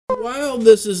While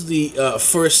this is the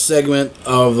first segment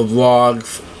of the vlog,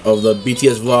 of the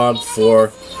BTS vlog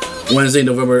for Wednesday,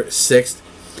 November 6th,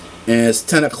 and it's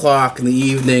 10 o'clock in the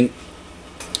evening,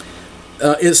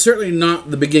 it's certainly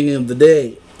not the beginning of the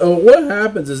day. What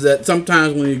happens is that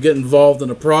sometimes when you get involved in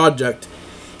a project,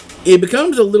 it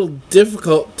becomes a little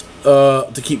difficult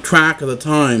to keep track of the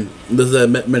time. I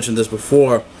mentioned this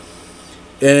before.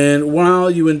 And while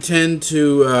you intend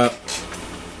to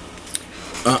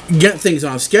get things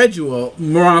on schedule,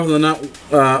 more often than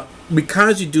not,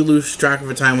 because you do lose track of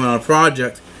the time on a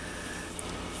project,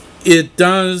 it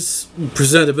does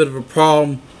present a bit of a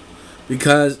problem,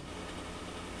 because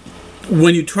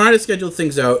when you try to schedule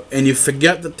things out and you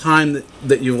forget the time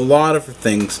that you've allotted for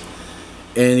things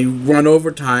and you run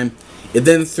overtime, it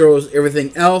then throws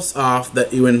everything else off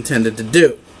that you intended to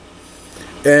do.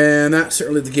 And that's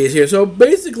certainly the case here. So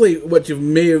basically what you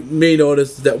may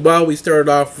notice is that while we started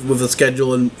off with a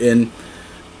schedule and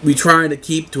we try to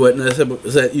keep to it, and I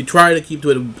said you try to keep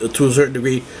to it to a certain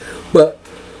degree, but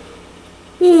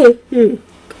if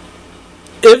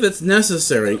it's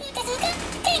necessary,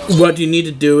 what you need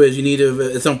to do is you need to,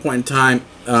 at some point in time,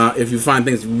 if you find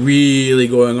things really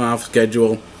going off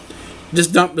schedule,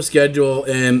 just dump the schedule,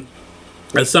 and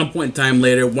at some point in time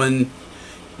later, when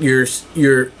your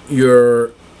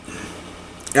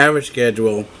average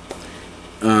schedule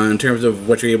in terms of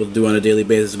what you're able to do on a daily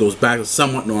basis goes back to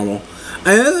somewhat normal.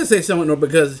 And as I say somewhat normal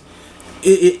because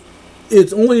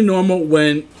it's only normal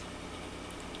when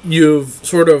you've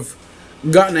sort of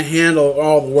gotten a handle on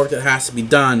all the work that has to be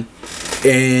done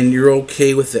and you're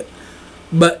okay with it.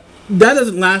 But that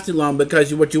doesn't last too long,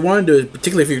 because what you want to do is,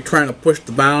 particularly if you're trying to push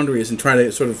the boundaries and try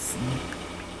to sort of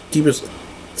keep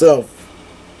yourself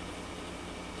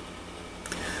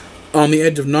on the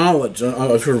edge of knowledge,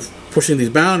 sort of pushing these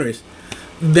boundaries,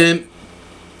 then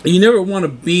you never want to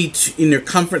be in your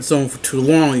comfort zone for too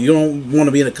long. You don't want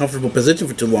to be in a comfortable position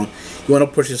for too long. You want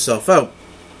to push yourself out.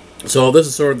 So this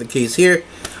is sort of the case here.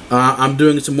 I'm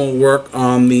doing some more work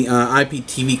on the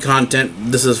IPTV content.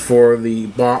 This is for the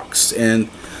box and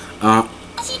how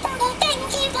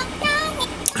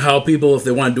people, if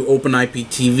they want to do open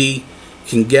IPTV,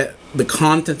 can get the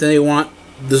content that they want.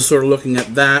 This is sort of looking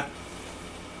at that.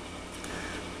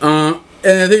 And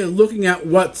I think looking at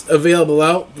what's available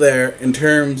out there in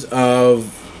terms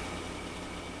of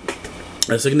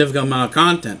a significant amount of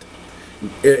content,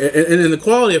 and in the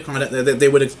quality of content that they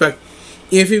would expect.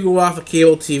 If you go off of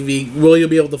cable TV, will you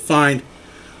be able to find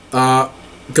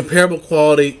comparable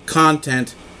quality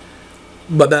content,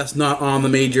 but that's not on the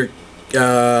major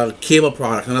cable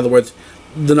product? In other words,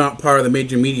 they're not part of the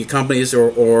major media companies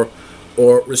or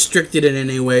restricted in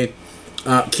any way.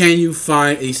 Can you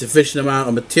find a sufficient amount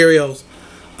of materials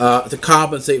to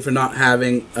compensate for not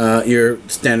having your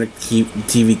standard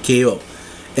TV cable?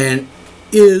 And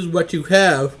is what you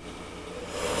have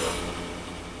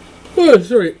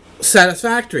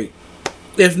satisfactory?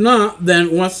 If not,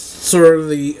 then what's sort of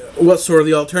the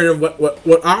alternative?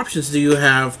 What options do you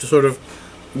have to sort of,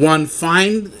 one,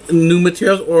 find new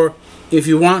materials, or if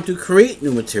you want to create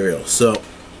new materials? So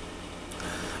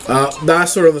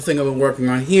that's sort of the thing I've been working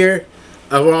on here.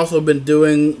 I've also been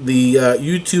doing the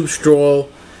YouTube stroll,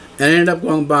 and I ended up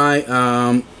going by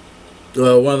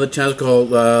one of the channels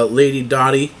called Lady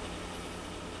Dottie,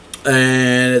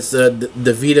 and it's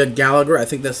Davida Gallagher. I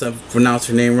think that's pronounced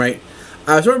her name right.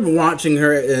 I've sort of been watching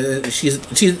her. She's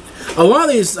a lot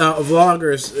of these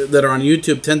vloggers that are on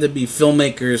YouTube tend to be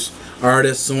filmmakers,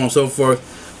 artists, so on and so forth,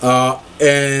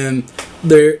 and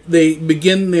they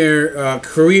begin their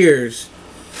careers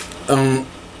on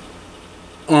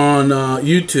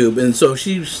YouTube, and so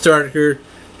she started her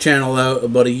channel out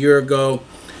about a year ago,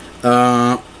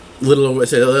 a little over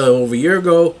a year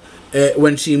ago,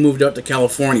 when she moved out to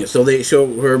California. So they show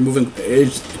her moving.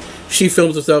 She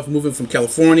films herself moving from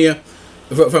California,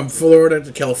 from Florida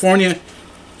to California,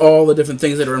 all the different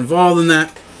things that are involved in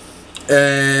that.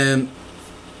 And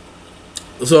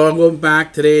so I'm going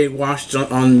back today. Watched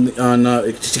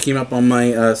she came up on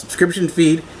my subscription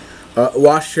feed.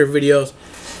 Watched her videos.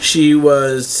 She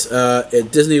was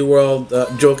at Disney World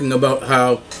joking about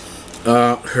how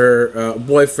her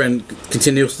boyfriend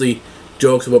continuously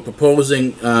jokes about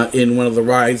proposing in one of the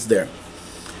rides there.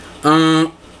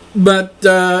 But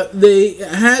they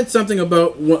had something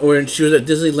about when she was at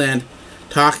Disneyland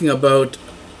talking about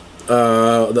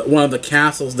one of the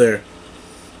castles there,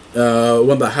 one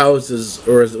of the houses,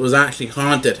 or it was actually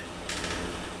haunted.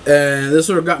 And this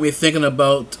sort of got me thinking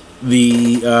about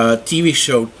the TV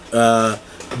show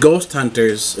Ghost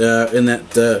Hunters in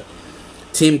that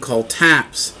team called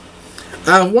TAPS.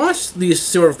 I've watched these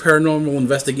sort of paranormal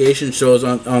investigation shows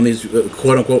on these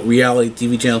quote-unquote reality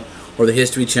TV channels, or the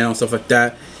History Channel, stuff like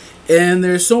that. And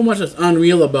there's so much that's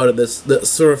unreal about it that's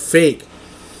sort of fake.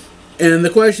 And the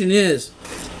question is,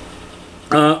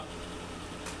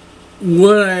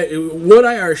 would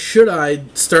I or should I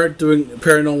start doing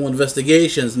paranormal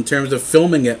investigations in terms of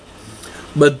filming it,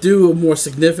 but do a more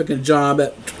significant job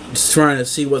at trying to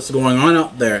see what's going on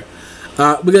out there?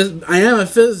 Because I am a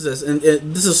physicist, and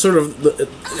this is sort of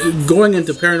going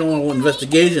into paranormal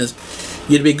investigations.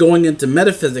 You'd be going into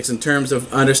metaphysics in terms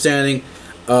of understanding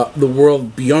the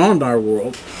world beyond our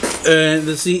world, and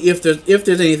to see if there's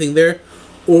anything there,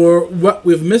 or what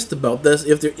we've missed about this,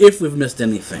 if we've missed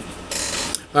anything.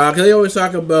 Because they always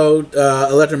talk about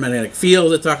electromagnetic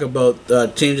fields. They talk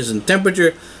about changes in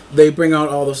temperature. They bring out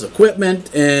all this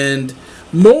equipment, and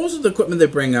most of the equipment they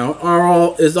bring out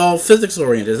is all physics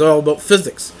oriented. It's all about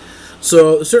physics.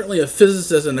 So certainly a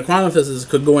physicist and a quantum physicist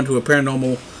could go into a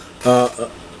paranormal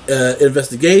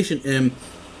investigation and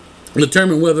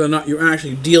determine whether or not you're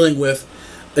actually dealing with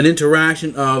an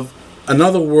interaction of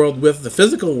another world with the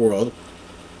physical world,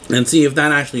 and see if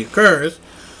that actually occurs,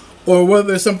 or whether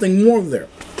there's something more there,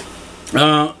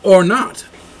 or not.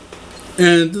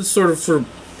 And this sort of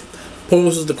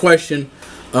poses the question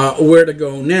where to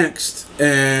go next,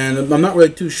 and I'm not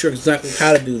really too sure exactly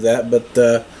how to do that,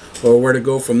 but or where to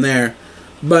go from there.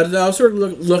 But I'll sort of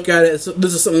look at it. So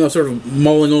this is something I'm sort of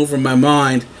mulling over in my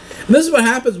mind. And this is what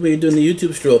happens when you're doing the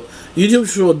YouTube stroll. YouTube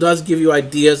stroll does give you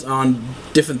ideas on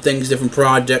different things, different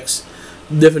projects,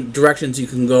 different directions you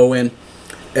can go in,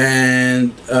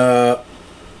 and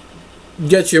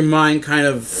get your mind kind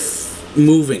of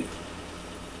moving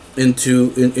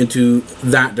into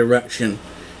that direction,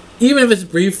 even if it's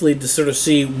briefly, to sort of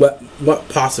see what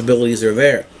possibilities are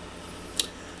there.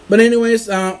 But anyways,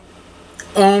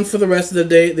 on for the rest of the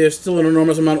day. There's still an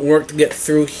enormous amount of work to get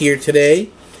through here today.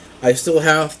 I still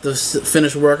have to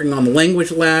finish working on the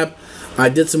language lab. I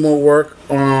did some more work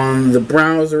on the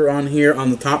browser on here on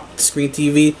the top screen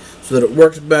TV so that it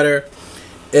works better.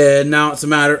 And now it's a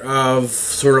matter of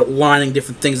sort of lining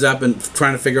different things up and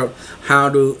trying to figure out how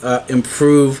to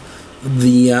improve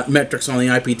the metrics on the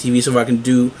IPTV so I can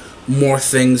do more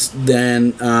things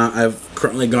than I've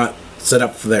currently got set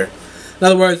up for there. In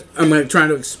other words, I'm trying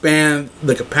to expand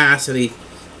the capacity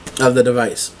of the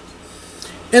device.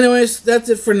 Anyways, that's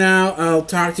it for now. I'll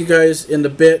talk to you guys in a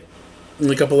bit,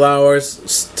 in a couple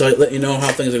hours, to let you know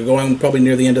how things are going, probably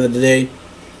near the end of the day.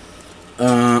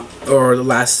 Or the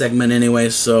last segment anyway,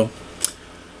 so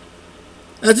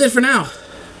that's it for now.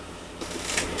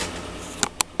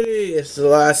 It's the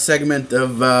last segment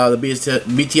of the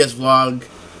BTS vlog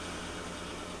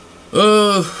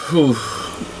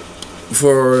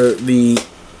for the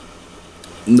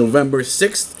November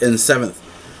 6th and 7th,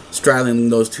 straddling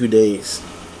those 2 days.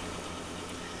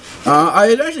 I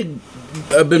had actually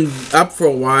been up for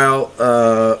a while,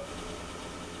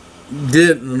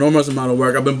 did an enormous amount of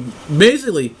work. I've been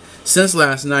basically, since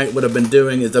last night, what I've been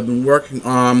doing is I've been working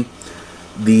on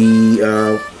the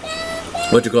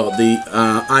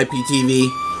IPTV.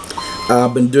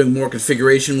 I've been doing more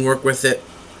configuration work with it,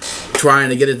 trying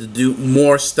to get it to do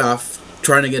more stuff,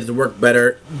 trying to get it to work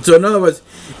better. So in other words,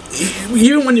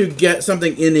 even when you get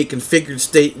something in a configured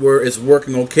state where it's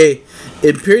working okay,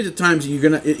 in periods of times you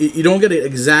don't get it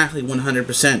exactly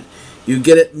 100%. You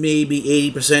get it maybe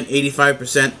 80%,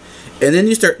 85%, and then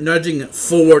you start nudging it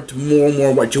forward to more and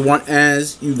more what you want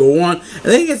as you go on. And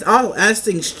then as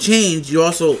things change, you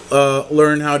also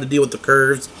learn how to deal with the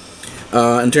curves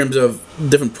in terms of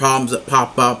different problems that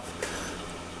pop up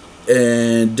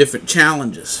and different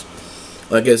challenges.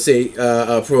 Like I say,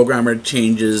 a programmer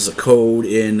changes a code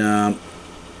in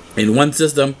one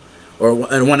system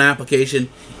or in one application.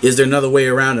 Is there another way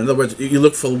around? In other words, you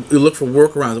look for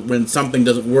workarounds when something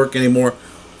doesn't work anymore,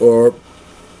 or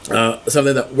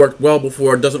something that worked well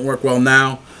before doesn't work well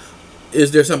now.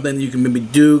 Is there something you can maybe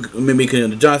do? Maybe you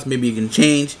can adjust. Maybe you can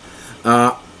change.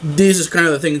 These are kind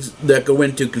of the things that go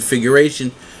into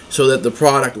configuration so that the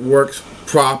product works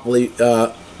properly.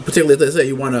 Particularly, let's say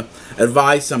you want to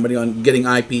advise somebody on getting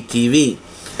IPTV.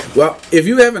 Well, if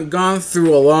you haven't gone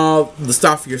through a lot of the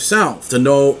stuff yourself to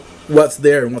know what's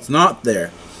there and what's not there,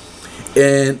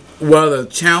 and what are the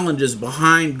challenges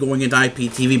behind going into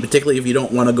IPTV, particularly if you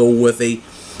don't want to go with a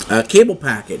cable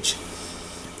package,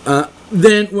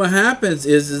 then what happens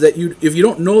is that if you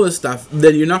don't know this stuff,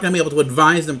 then you're not going to be able to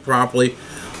advise them properly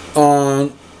on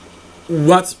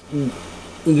what's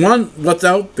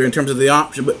out there in terms of the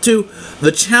option, but two,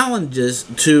 the challenges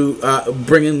to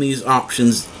bringing these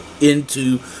options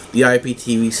into the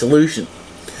IPTV solution.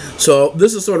 So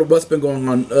this is sort of what's been going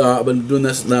on. I've been doing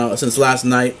this now since last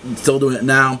night, still doing it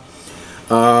now.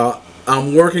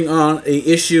 I'm working on a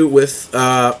issue with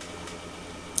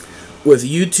with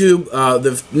YouTube,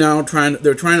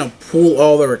 they're trying to pull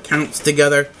all their accounts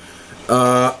together,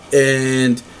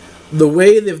 and the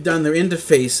way they've done their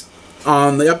interface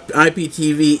on the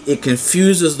IPTV, it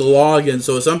confuses the login.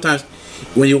 So sometimes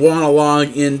when you want to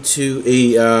log into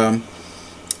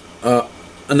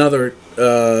another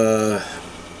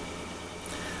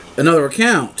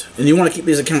account and you want to keep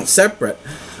these accounts separate,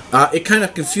 it kind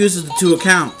of confuses the two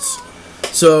accounts.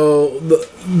 So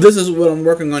this is what I'm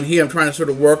working on here. I'm trying to sort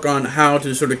of work on how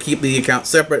to sort of keep the accounts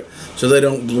separate so they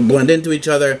don't blend into each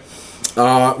other,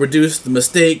 reduce the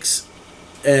mistakes,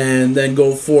 and then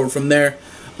go forward from there.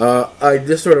 I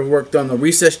just sort of worked on the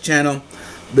recess channel.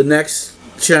 The next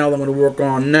channel I'm going to work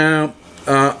on now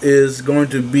is going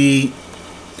to be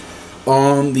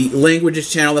on the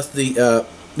languages channel. That's the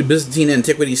Byzantine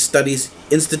Antiquity Studies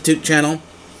Institute channel.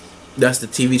 That's the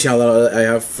TV channel that I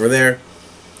have for there.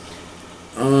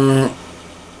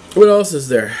 What else is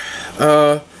there?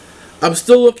 I'm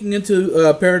still looking into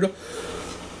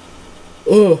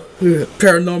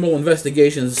paranormal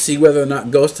investigations to see whether or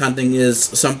not ghost hunting is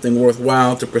something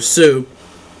worthwhile to pursue.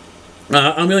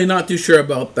 I'm really not too sure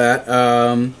about that.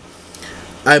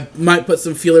 I might put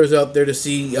some feelers out there to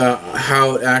see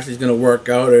how it actually is going to work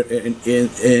out,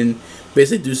 and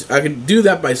basically I can do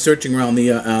that by searching around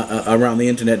the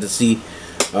internet to see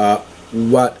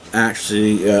what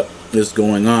actually is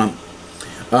going on.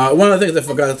 One of the things I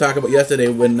forgot to talk about yesterday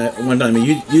when I went on my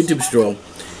YouTube stroll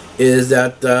is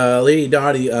that Lady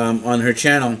Dottie on her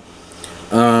channel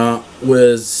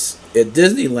was at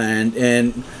Disneyland,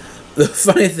 and the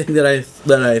funny thing that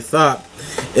I thought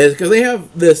is because they have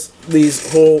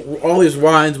all these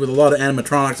rides with a lot of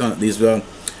animatronics on it, these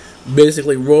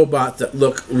basically robots that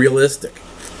look realistic.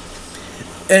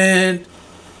 And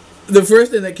the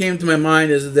first thing that came to my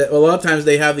mind is that a lot of times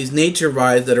they have these nature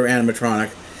rides that are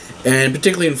animatronic, and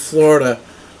particularly in Florida,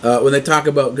 when they talk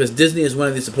about, because Disney is one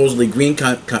of these supposedly green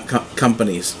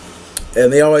companies,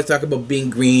 and they always talk about being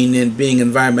green and being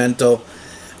environmental,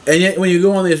 and yet when you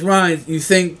go on these rides, you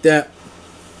think that,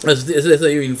 as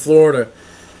you're in Florida,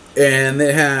 and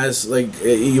it has, like,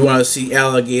 you want to see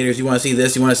alligators, you want to see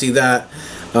this, you want to see that,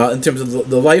 in terms of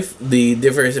the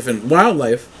various different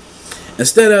wildlife.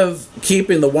 Instead of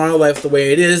keeping the wildlife the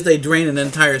way it is, they drain an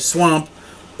entire swamp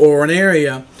or an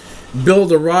area,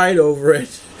 build a ride over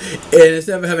it, and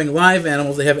instead of having live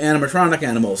animals, they have animatronic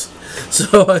animals.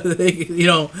 So I think,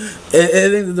 I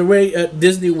think the way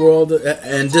Disney World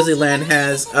and Disneyland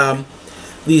has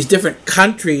these different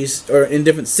countries or in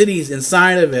different cities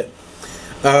inside of it,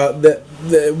 that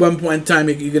at one point in time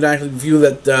you could actually view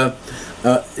that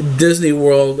Disney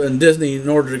World and Disney, in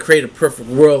order to create a perfect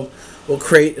world, will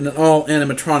create an all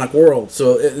animatronic world.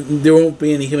 So there won't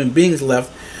be any human beings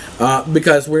left,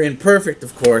 because we're imperfect,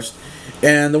 of course.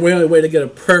 And the only way to get a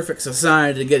perfect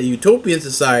society, to get a utopian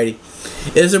society,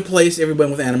 is to replace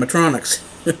everyone with animatronics.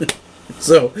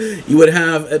 So you would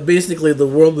have basically the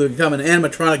world would become an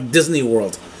animatronic Disney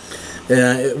World,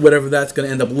 whatever that's going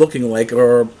to end up looking like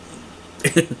or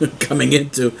coming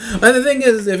into. And the thing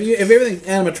is, if everything's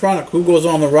animatronic, who goes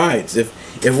on the rides? If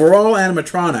we're all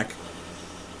animatronic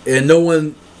and no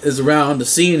one is around to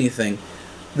see anything,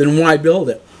 then why build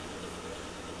it?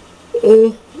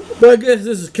 But I guess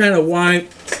this is kind of why,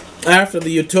 after the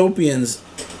utopians,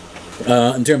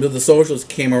 in terms of the socialists,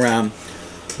 came around,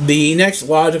 the next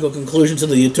logical conclusion to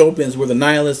the utopians were the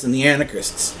nihilists and the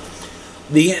anarchists.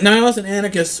 The nihilists and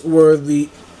anarchists were the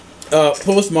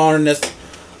postmodernists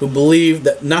who believed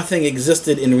that nothing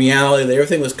existed in reality, that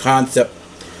everything was concept.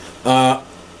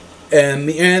 And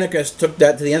the anarchists took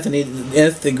that to the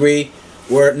nth degree,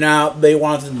 where now they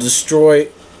wanted to destroy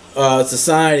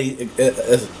society,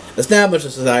 establish a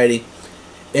society,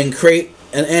 and create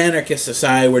an anarchist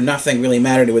society where nothing really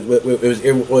mattered.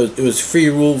 It was free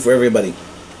rule for everybody.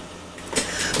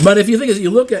 But if you think, as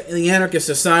you look at the anarchist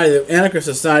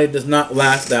society does not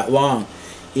last that long.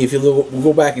 If you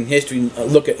go back in history and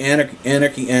look at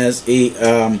anarchy as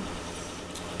a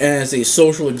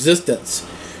social existence,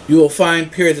 you will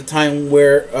find periods of time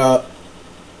where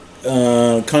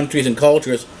countries and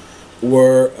cultures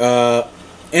were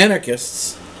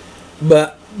anarchists,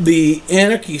 but the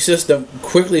anarchy system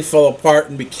quickly fell apart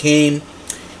and became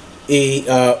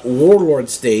a warlord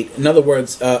state. In other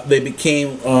words, they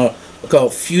became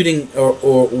called feuding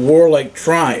or warlike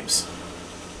tribes.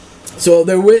 So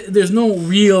there's no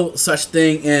real such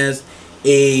thing as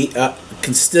a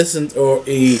consistent or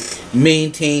a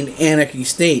maintained anarchy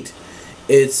state.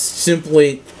 It's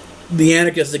simply the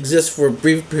anarchists exist for a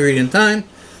brief period in time.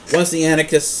 Once the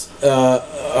anarchists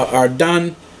are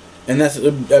done, and that's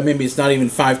maybe it's not even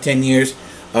 5-10 years,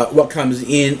 what comes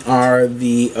in are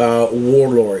the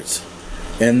warlords.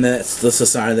 and that's the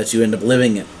society that you end up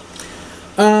living in.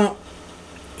 And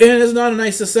it's not a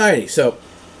nice society. So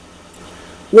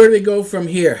where do we go from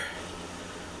here?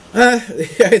 I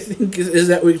think is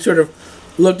that we sort of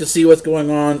look to see what's going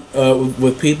on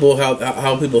with people,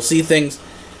 how people see things,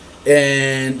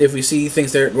 and if we see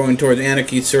things that are going towards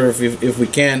anarchy, sort of if we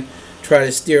can try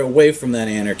to steer away from that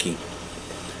anarchy.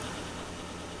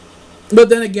 But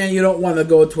then again, you don't want to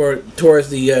go towards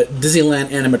the Disneyland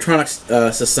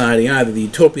animatronic society either. The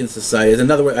utopian society is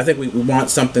another way. I think we want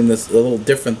something that's a little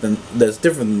different than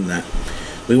that.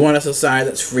 We want a society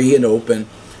that's free and open,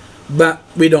 but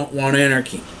we don't want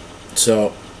anarchy.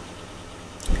 So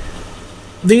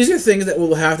these are things that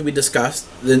will have to be discussed,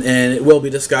 and it will be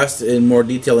discussed in more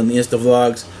detail in the Insta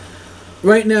vlogs.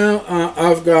 Right now,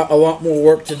 I've got a lot more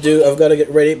work to do. I've got to get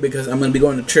ready because I'm going to be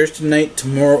going to church tonight.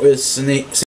 Tomorrow is